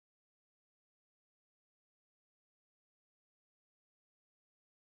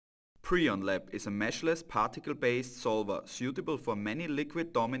PreonLab is a meshless particle-based solver suitable for many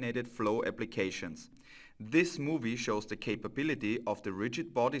liquid-dominated flow applications. This movie shows the capability of the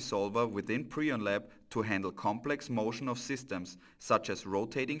RigidBody solver within PreonLab to handle complex motion of systems such as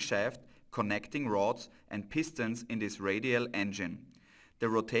rotating shaft, connecting rods and pistons in this radial engine. The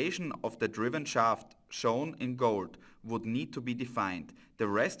rotation of the driven shaft, shown in gold, would need to be defined. The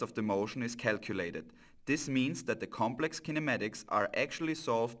rest of the motion is calculated. This means that the complex kinematics are actually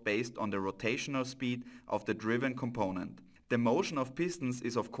solved based on the rotational speed of the driven component. The motion of pistons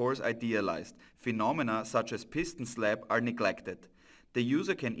is of course idealized. Phenomena such as piston slap are neglected. The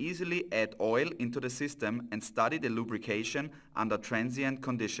user can easily add oil into the system and study the lubrication under transient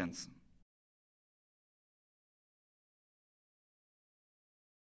conditions.